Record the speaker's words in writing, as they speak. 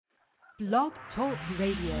Blog Talk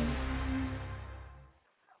Radio.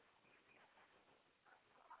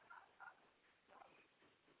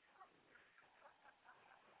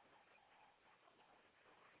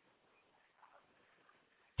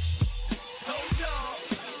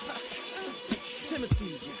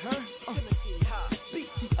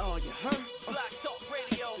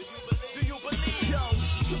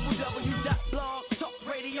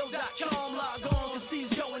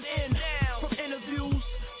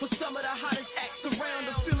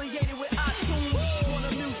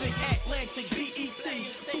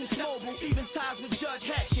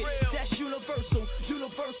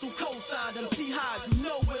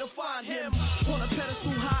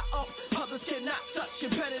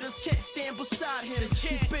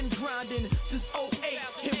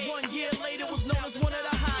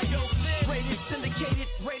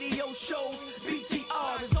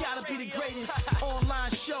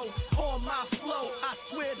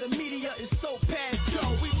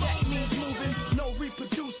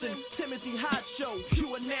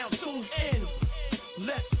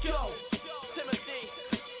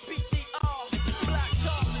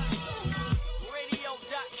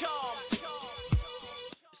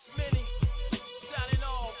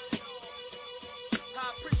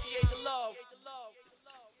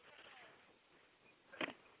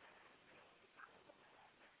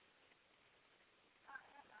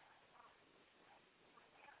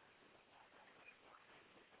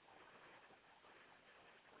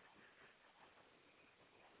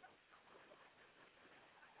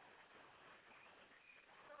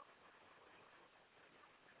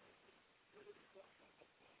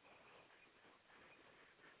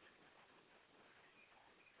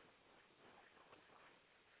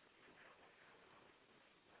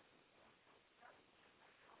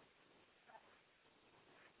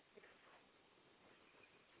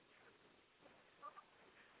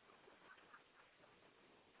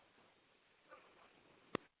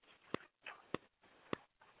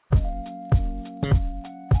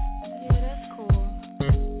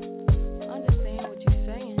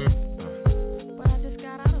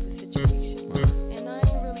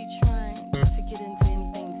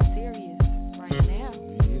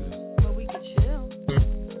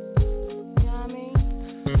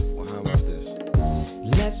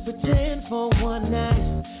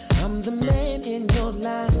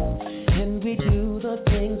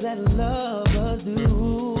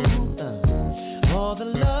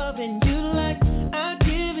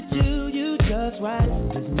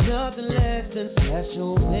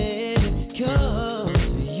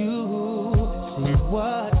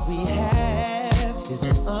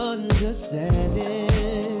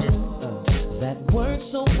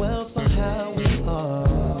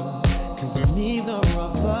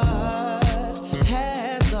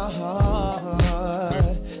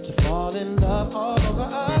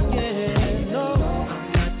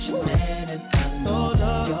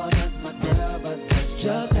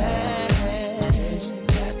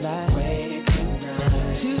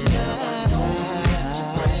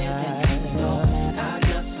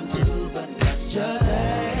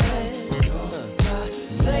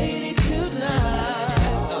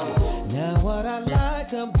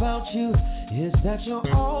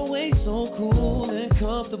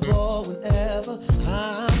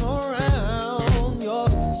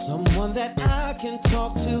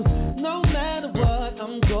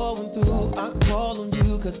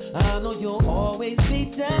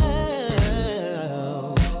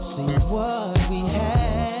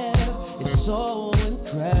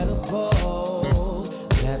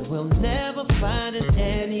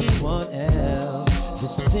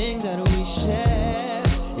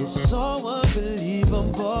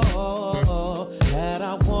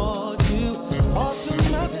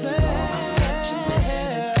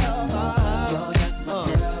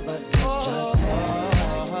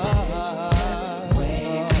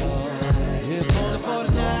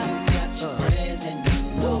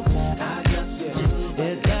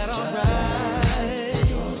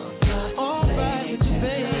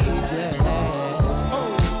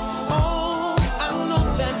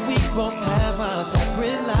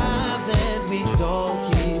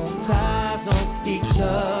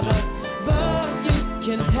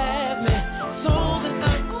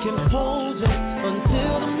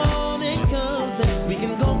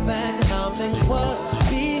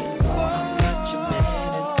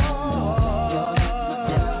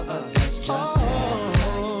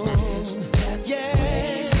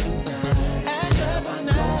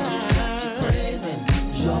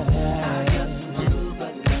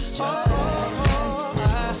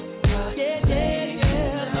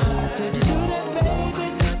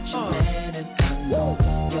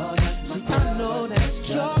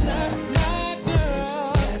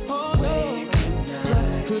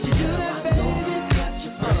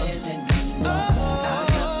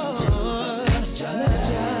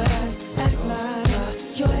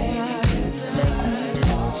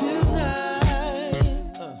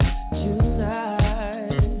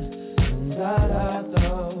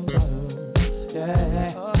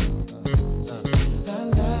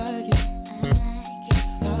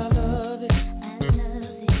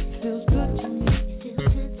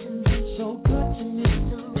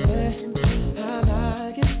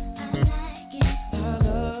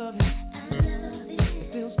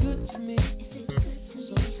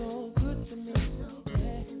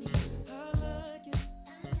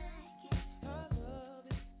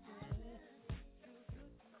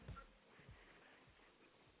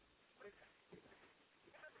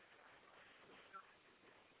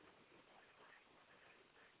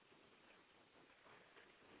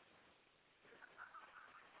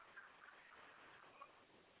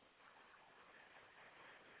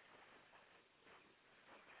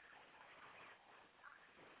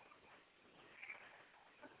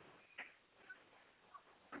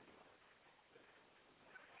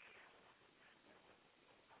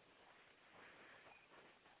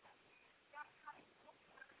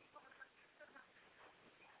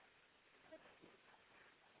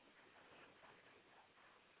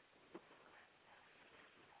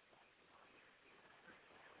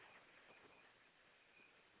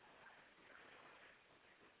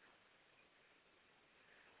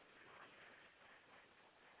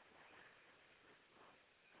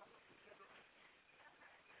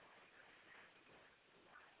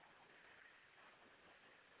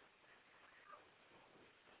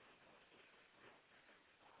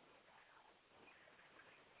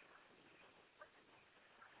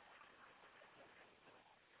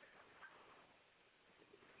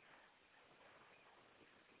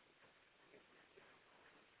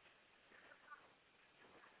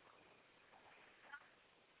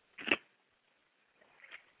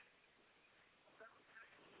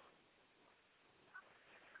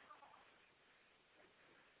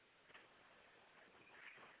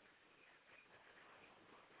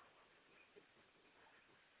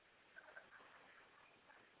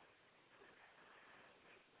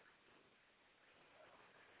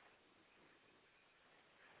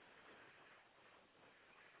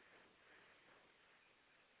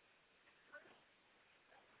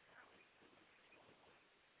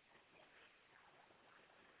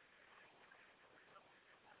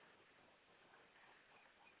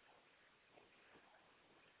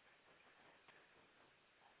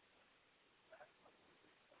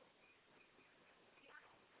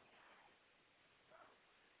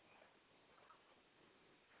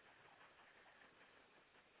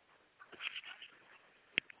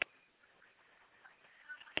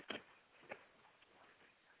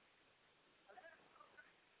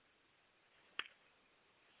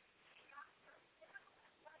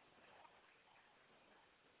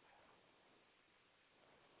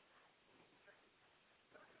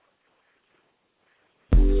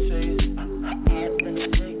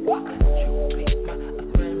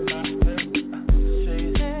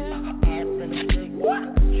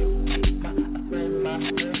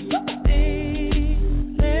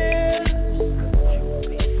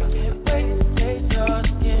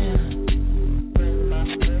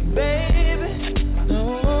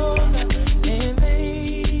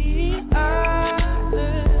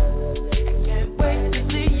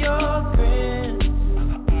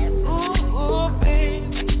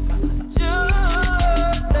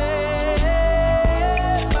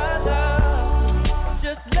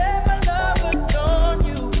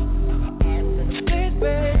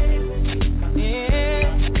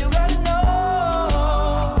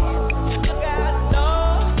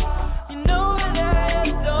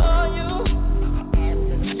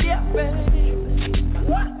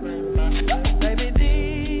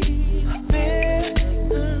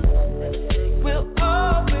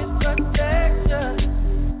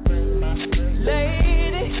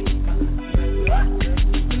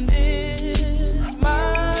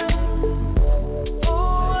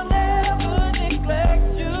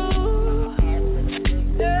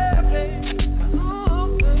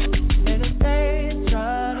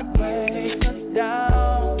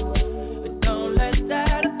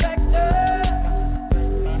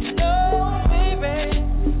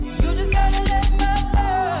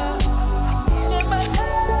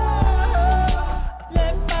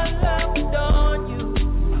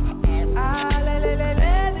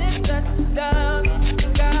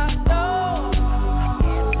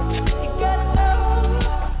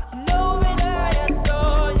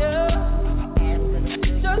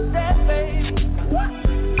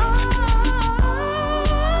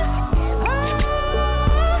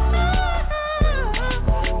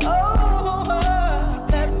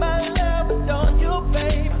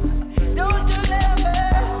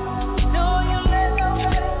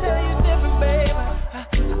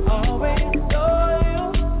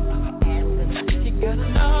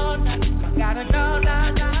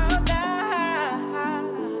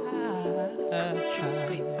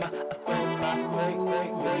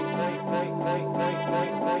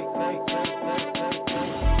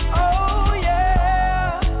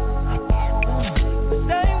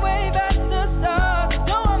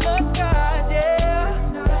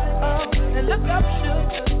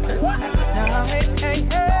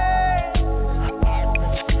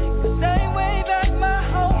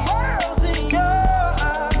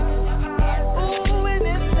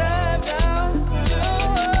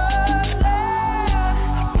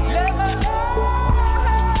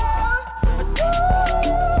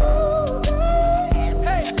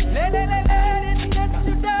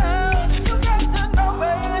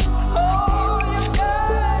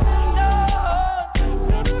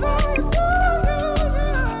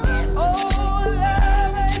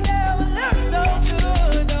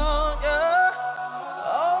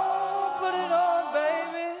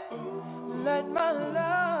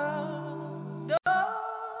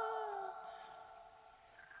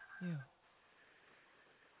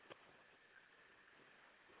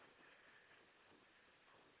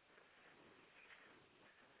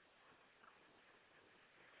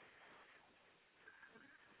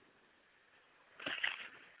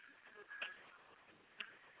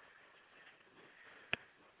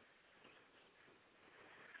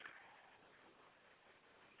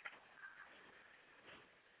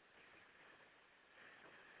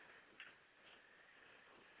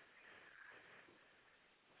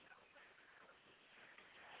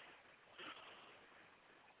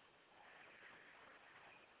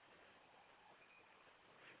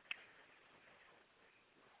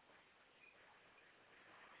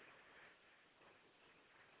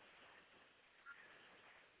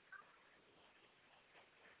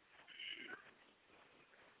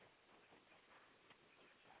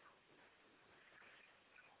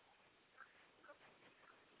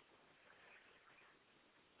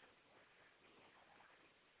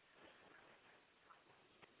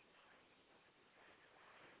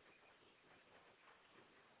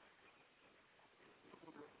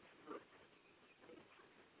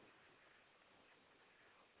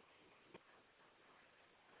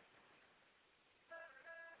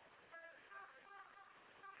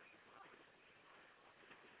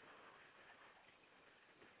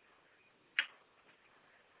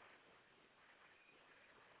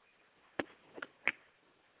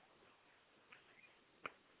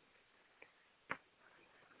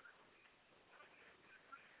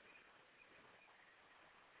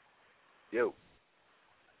 Yo.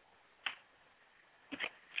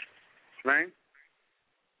 Man?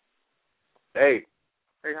 Hey.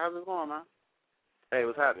 Hey, how's it going, man? Hey,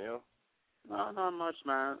 what's happening, yo? No, not much,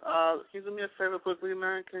 man. Can you do me a favor quickly,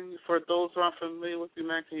 man? Can you, for those who aren't familiar with you,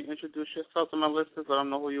 man, can you introduce yourself to my listeners? Let them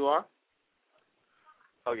know who you are.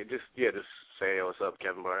 Okay, just say, hey, what's up,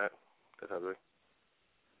 Kevin Barnett. That's how it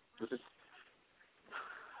is.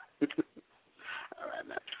 All right,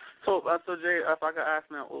 man. So Jay, if I could ask,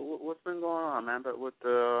 man, what's been going on, man? But with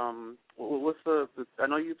what's the I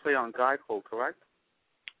know you play on Geico, correct?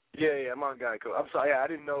 Yeah, I'm on Geico. I'm sorry, I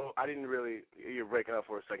didn't really, you're breaking up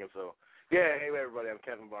for a second, so. Yeah, hey, everybody, I'm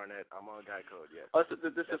Kevin Barnett. I'm on Geico, yeah. Oh, so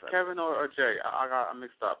this is Kevin or Jay? I got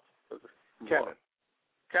mixed up. Kevin.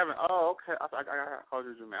 Kevin, oh, okay. I called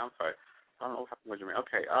you Jermaine. I'm sorry. I don't know what happened with Jermaine.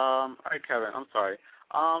 Okay, all right, Kevin, I'm sorry.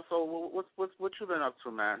 So what you been up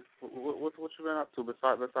to, man? What you been up to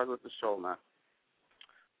besides with the show, man?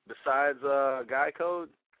 Besides Geico?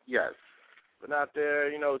 Yes. Been out there,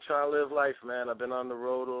 trying to live life, man. I've been on the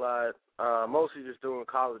road a lot, mostly just doing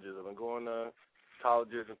colleges. I've been going to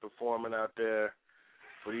colleges and performing out there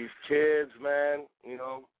for these kids, man,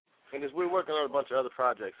 And we're working on a bunch of other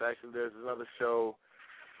projects. Actually, there's another show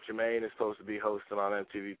Jermaine is supposed to be hosting on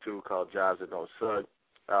MTV2 called Jobs That Don't Suck.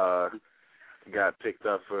 Got picked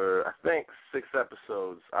up for, I think, 6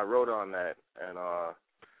 episodes. I wrote on that, and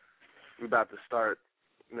we're about to start,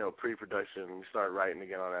 pre-production. We start writing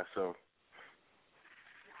again on that soon.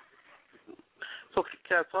 So,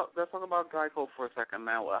 Kev, let's talk about Geico for a second,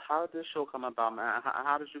 man. How did this show come about, man?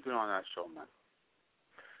 How did you get on that show, man?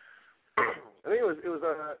 I think it was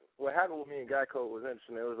what happened with me and Geico was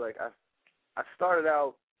interesting. It was like I started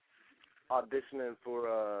out auditioning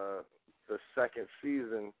for the second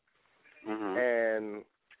season, and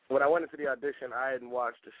when I went into the audition, I hadn't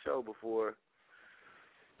watched the show before,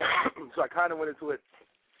 so I kind of went into it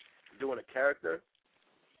doing a character,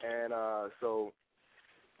 and so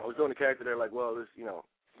I was doing the character. They're like, well, this,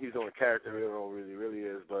 he's doing a character. We don't know what he really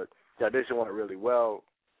is, but the audition went really well.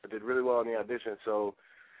 I did really well in the audition, so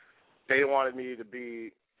they wanted me to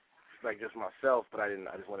be like just myself, but I didn't.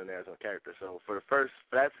 I just went in there as a character. So for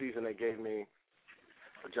that season, they gave me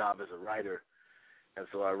a job as a writer, And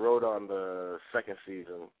so I wrote on the second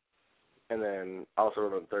season, and then also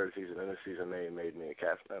wrote on the third season. And this season they made me a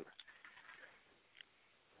cast member.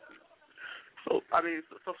 So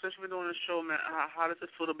since you've been doing this show, man, how does it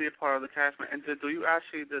feel to be a part of the cast, man? And do you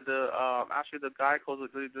actually the guy code?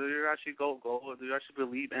 Do you actually go? Do you actually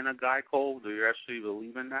believe in a guy code? Do you actually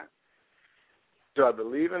believe in that? Do I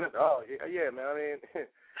believe in it? Oh yeah, man. I mean,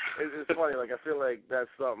 it's funny. Like I feel like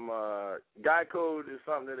that's something. Guy code is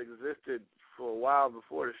something that existed for a while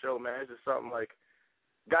before the show, man. It's just something like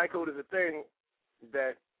guy code is a thing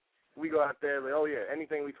that we go out there like, oh yeah,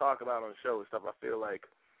 anything we talk about on the show and stuff. I feel like,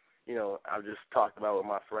 you know, I've just talked about with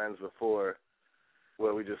my friends before,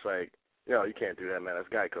 where we just like, you know, you can't do that, man. That's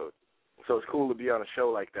guy code. So it's cool to be on a show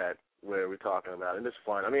like that where we're talking about it, and it's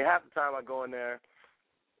fun. I mean, half the time I go in there,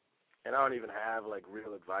 and I don't even have like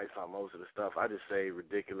real advice on most of the stuff. I just say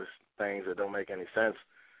ridiculous things that don't make any sense.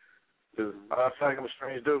 Cause I feel like I'm a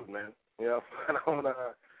strange dude, man. You know, I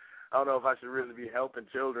don't know if I should really be helping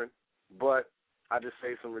children, but I just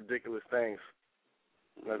say some ridiculous things,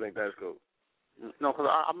 and I think that's cool. No, because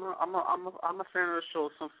I'm a fan of the show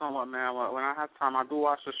somewhat, man. When I have time, I do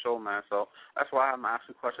watch the show, man. So that's why I'm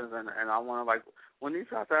asking questions, and I want to, like, when these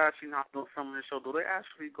guys are actually not doing filming the show, do they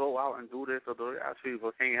actually go out and do this, or do they actually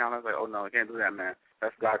go hang out and like, oh no, you can't do that, man.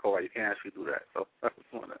 That's guy code, right? You can't actually do that. So that's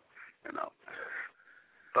one of, you know.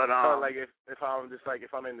 But like if I'm just like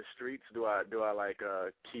if I'm in the streets, do I like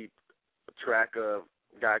keep track of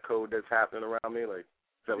guy code that's happening around me, like?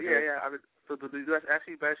 Is that what yeah. So do you guys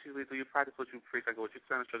actually basically do you practice what you preach, like what you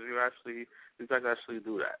say? Do you guys actually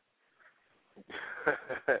do that?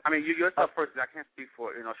 I mean, you yourself personally. I can't speak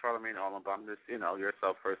for Charlamagne and all of them, but I'm just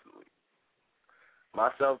yourself personally.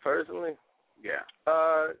 Myself personally? Yeah.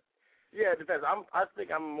 Yeah, it depends. I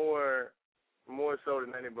think I'm more so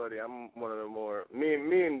than anybody. I'm one of the more me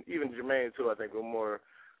and even Jermaine too. I think we're more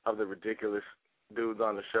of the ridiculous dudes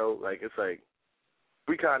on the show. Like it's like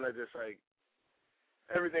we kind of just like.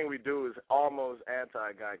 Everything we do is almost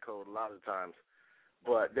anti-guy code a lot of times.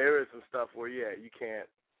 But there is some stuff where, yeah, you can't.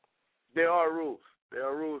 There are rules. There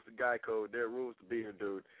are rules to guy code. There are rules to being a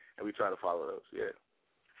dude, and we try to follow those, yeah.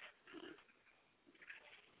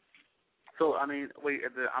 So, I mean, wait,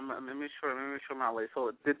 let me sure my way.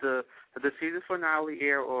 So did the season finale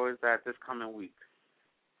air, or is that this coming week?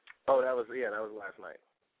 Oh, that was last night.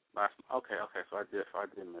 Okay, so I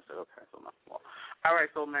did miss it. Okay, so my fault. All right,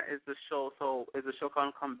 so man, is the show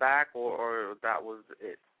gonna come back, or that was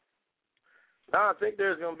it? No, I think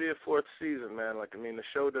there's gonna be a fourth season, man. Like, I mean, the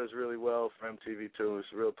show does really well for MTV too. It's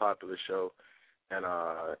a real popular show, and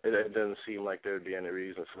it doesn't seem like there'd be any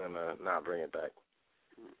reason for them to not bring it back.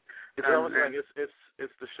 It's almost like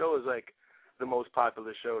it's the show is like the most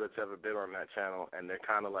popular show that's ever been on that channel, and they're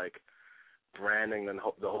kind of like branding the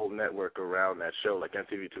whole network around that show. Like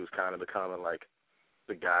MTV2 is kind of becoming like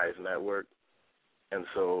the guys' network, and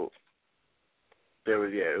so it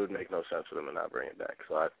would make no sense for them to not bring it back.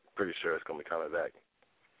 So I'm pretty sure it's gonna be coming back.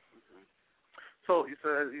 Mm-hmm. So you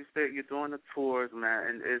said you're doing the tours, man,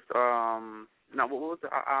 and it's now what was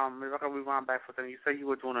maybe I can rewind back for a second. You said you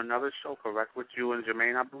were doing another show, correct, with you and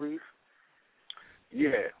Jermaine, I believe.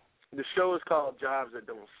 Yeah, the show is called Jobs That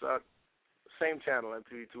Don't Suck. Same channel,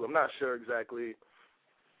 MTV2. I'm not sure exactly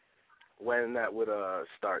when that would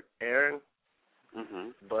start airing,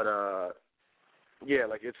 but yeah,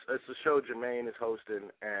 like it's a show Jermaine is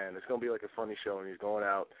hosting, and it's gonna be like a funny show, and he's going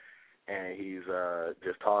out and he's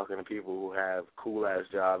just talking to people who have cool ass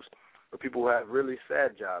jobs, or people who have really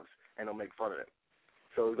sad jobs, and they'll make fun of them.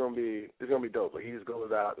 So it's gonna be dope. Like he just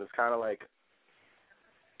goes out, and it's kind of like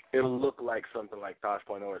it'll look like something like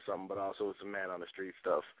Tosh.0 or something, but also it's a man on the street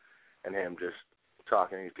stuff. And him just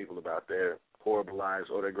talking to these people about their horrible lives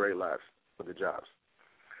or their great lives with the jobs.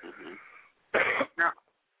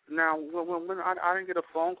 Now, when I didn't get a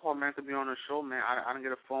phone call, man, to be on the show, man. I didn't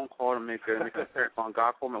get a phone call to make a appearance on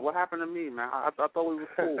God Call, man. What happened to me, man? I thought we were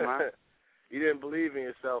cool, man. You didn't believe in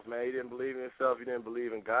yourself, man. You didn't believe in yourself. You didn't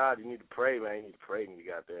believe in God. You need to pray, man. You need to pray when you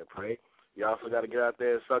get out there and pray. You also got to get out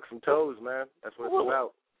there and suck some toes, man. That's what it's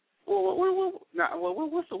about. Where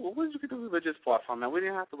did you get the religious part from, man? We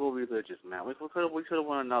didn't have to go religious, man. We could have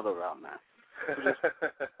went another route, man.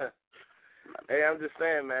 Hey, I'm just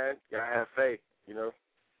saying, man. You gotta have faith, you know.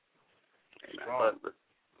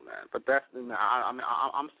 But that's, man.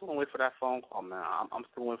 I'm still gonna wait for that phone call, man. I'm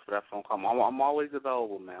still waiting for that phone call. I'm always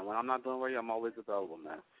available, man. When I'm not doing radio, I'm always available,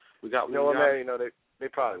 man. Man. They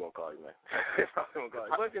probably won't call you, man. They probably won't call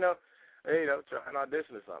you. But try an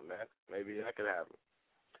audition or something, man. Maybe that could happen.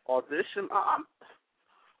 Audition? I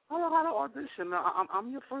don't have to audition, man. I'm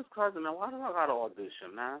your first cousin, man. Why do I got to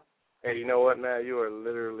audition, man? Hey, you know what, man? You are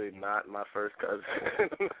literally not my first cousin.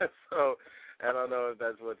 So I don't know if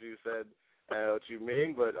that's what you said, what you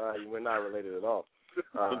mean, but we're not related at all.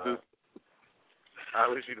 I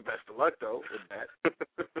wish you the best of luck, though, with that.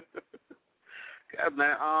 Yeah,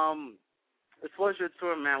 man. As far as your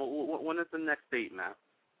tour, man, when is the next date, man?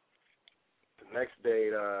 The next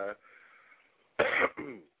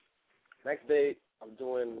date, I'm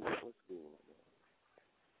doing,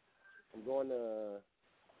 I'm going to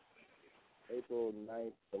April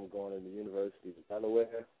 9th, I'm going to the University of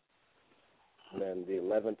Delaware, and then the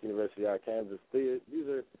 11th, University of Kansas. These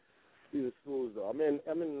are schools, though. I'm in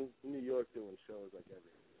New York doing shows like every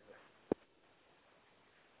year.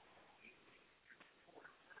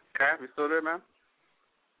 Okay, you still there, man?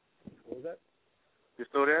 What was that? You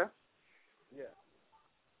still there? Yeah.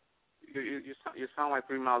 You sound like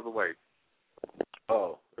 3 miles away.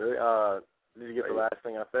 Oh, really? Did you get the last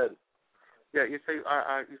thing I said? Yeah, you said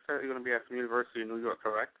you're going to be at the University of New York,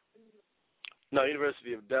 correct? No,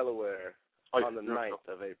 University of Delaware on the 9th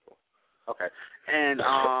of April. Okay. And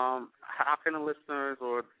how can the listeners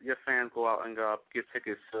or your fans go out and get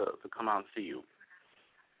tickets to come out and see you?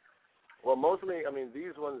 Well, mostly, I mean,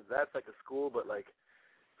 these ones, that's like a school, but like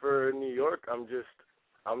for New York, I'm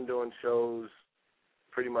doing shows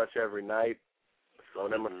pretty much every night. Some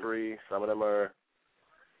of them are free, some of them are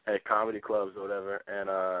at comedy clubs or whatever. And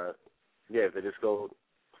yeah, if they just go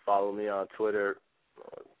follow me on Twitter,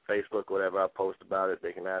 Facebook, whatever, I post about it.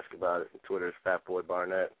 They can ask about it. Twitter is Fatboy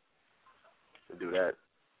Barnett. Do that.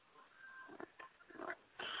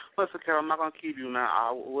 Listen, Carol, I'm not going to keep you, man.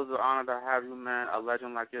 It was an honor to have you, man, a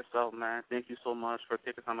legend like yourself, man. Thank you so much for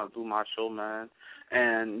taking time to do my show, man.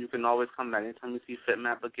 And you can always come back anytime you see fit,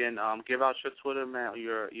 man. But again, give out your Twitter, man, or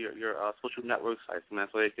your social network sites, man,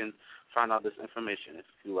 so they can find out this information, if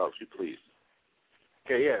you please.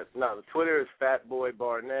 Okay, yeah. No, the Twitter is Fatboy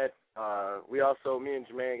Barnett. We also, me and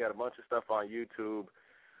Jermaine, got a bunch of stuff on YouTube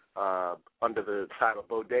under the title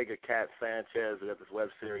Bodega Cat Sanchez. We got this web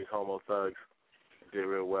series, Homo Thugs. Did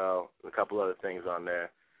real well. A couple other things on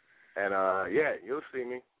there. And, yeah, you'll see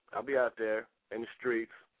me. I'll be out there in the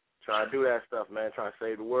streets trying to do that stuff, man, trying to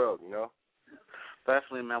save the world, you know?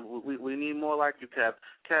 Definitely, man. We need more like you, Kev.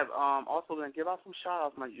 Kev, also, then give out some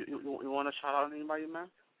shout-outs, man. You want to shout out anybody, man?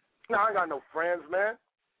 No, I ain't got no friends, man.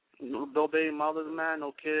 No baby mothers, man.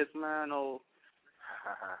 No kids, man. No.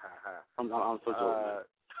 I'm so joking.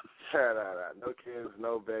 No kids,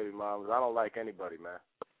 no baby moms. I don't like anybody, man.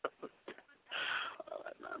 All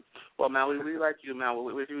right, man. Well, man, we like you, man.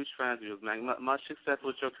 We're huge fans of yours, man. Much success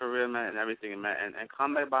with your career, man, and everything, man. And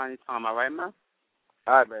come back by any time, all right, man?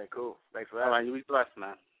 All right, man. Cool. Thanks for having me. All right, you be blessed,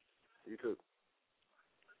 man. You too.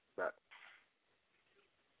 Bye.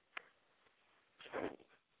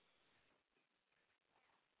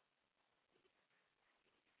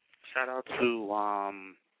 Shout out to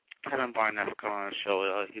Kevin Barnett for coming on the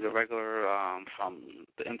show. He's a regular from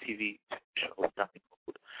the MTV show.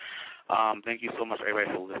 Thank you so much,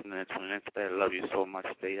 everybody, for listening and tuning in today. I love you so much.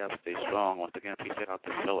 Stay up, stay strong. Once again, please check out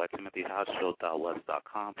the show at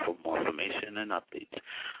timothyhousshow.webs.com for more information and updates.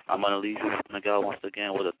 I'm going to leave you with Miguel once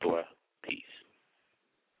again with a Thor. Peace.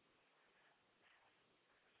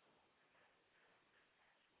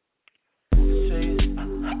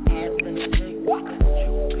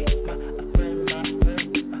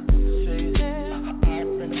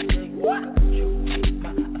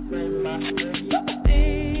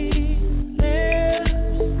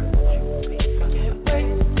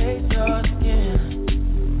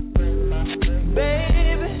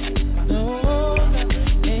 Baby, no,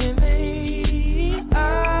 and me,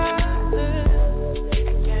 I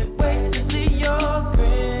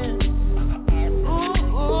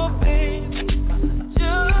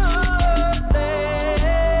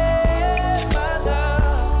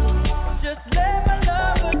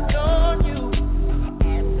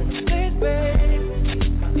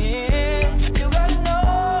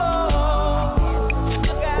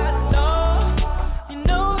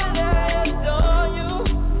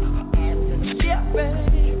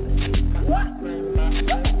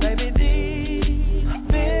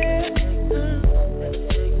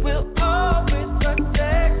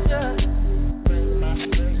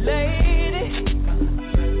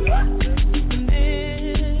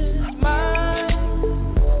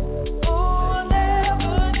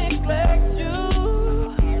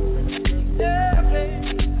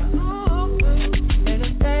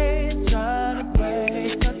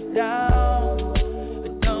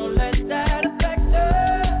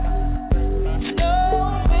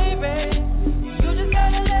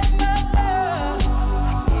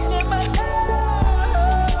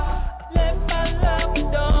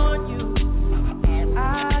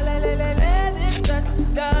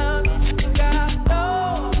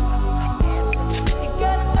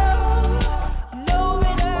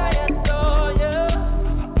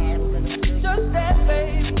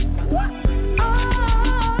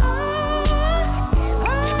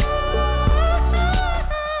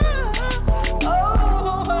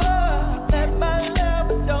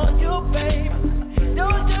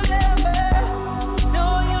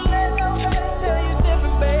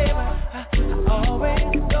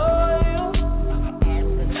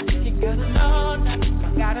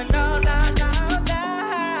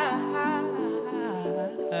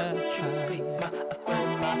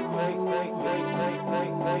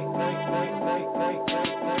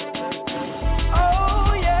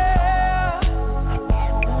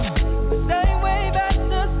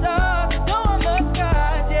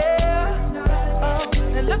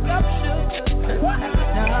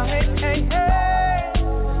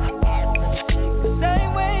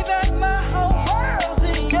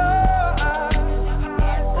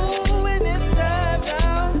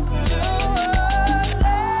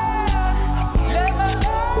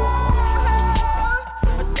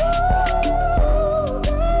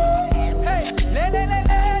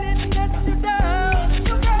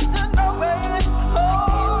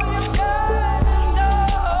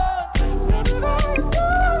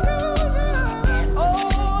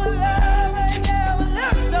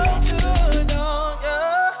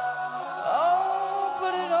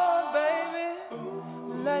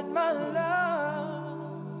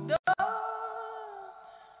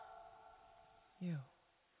You.